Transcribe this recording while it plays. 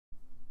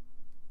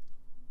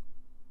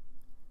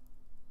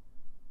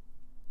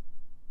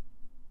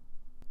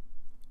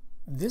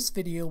This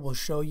video will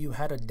show you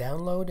how to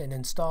download and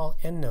install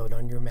EndNote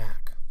on your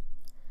Mac.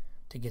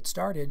 To get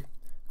started,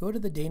 go to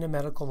the Dana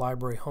Medical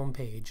Library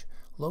homepage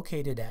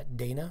located at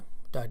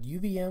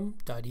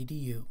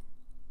dana.uvm.edu.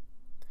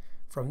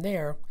 From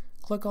there,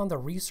 click on the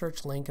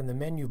Research link in the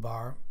menu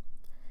bar,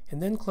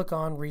 and then click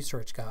on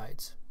Research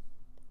Guides.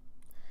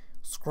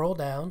 Scroll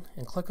down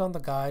and click on the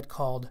guide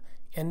called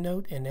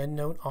EndNote and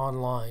EndNote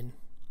Online,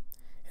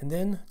 and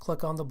then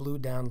click on the blue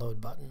Download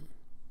button.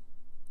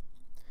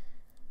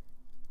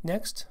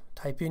 Next,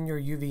 type in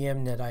your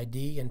UVM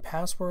NetID and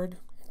password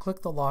and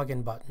click the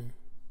Login button.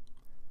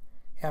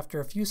 After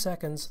a few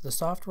seconds, the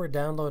Software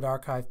Download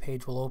Archive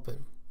page will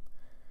open.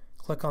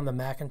 Click on the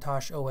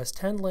Macintosh OS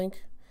X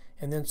link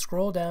and then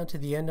scroll down to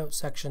the EndNote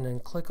section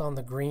and click on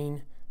the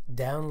green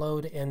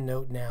Download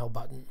EndNote Now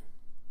button.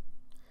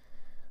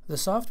 The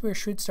software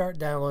should start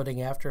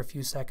downloading after a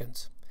few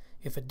seconds.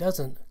 If it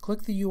doesn't,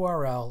 click the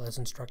URL as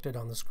instructed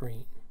on the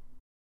screen.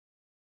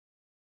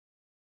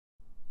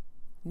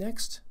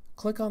 Next,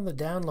 click on the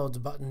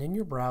Downloads button in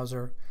your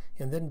browser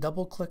and then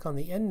double-click on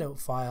the EndNote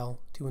file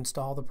to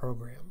install the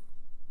program.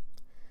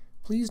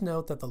 Please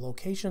note that the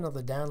location of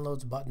the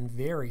Downloads button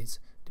varies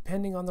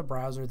depending on the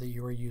browser that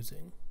you are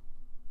using.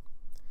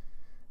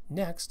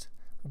 Next,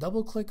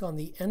 double-click on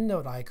the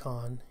EndNote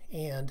icon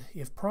and,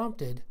 if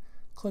prompted,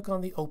 click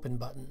on the Open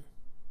button.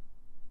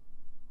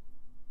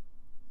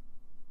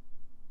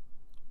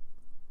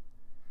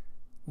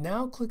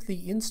 Now click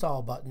the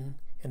Install button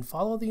and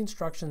follow the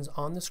instructions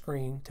on the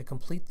screen to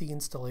complete the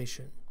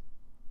installation.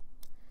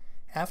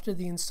 After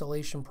the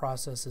installation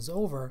process is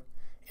over,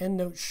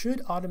 EndNote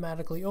should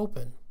automatically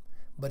open,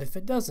 but if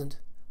it doesn't,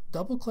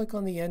 double-click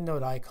on the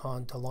EndNote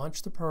icon to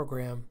launch the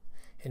program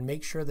and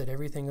make sure that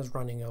everything is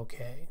running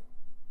okay.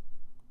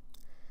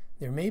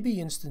 There may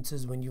be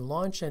instances when you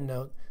launch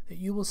EndNote that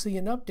you will see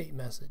an update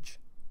message.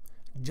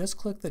 Just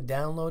click the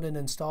Download and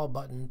Install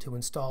button to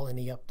install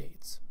any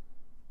updates.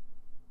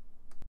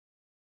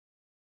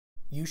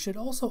 You should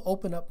also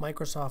open up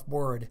Microsoft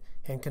Word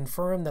and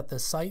confirm that the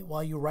Cite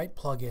While You Write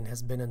plugin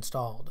has been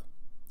installed.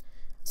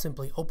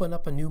 Simply open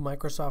up a new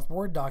Microsoft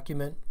Word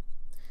document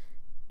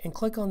and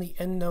click on the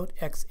EndNote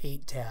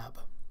X8 tab.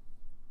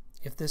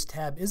 If this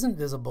tab isn't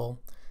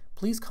visible,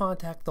 please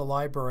contact the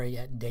library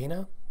at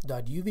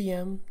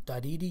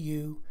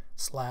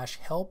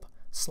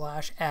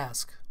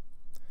dana.uvm.edu/help/ask.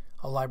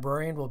 A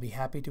librarian will be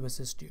happy to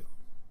assist you.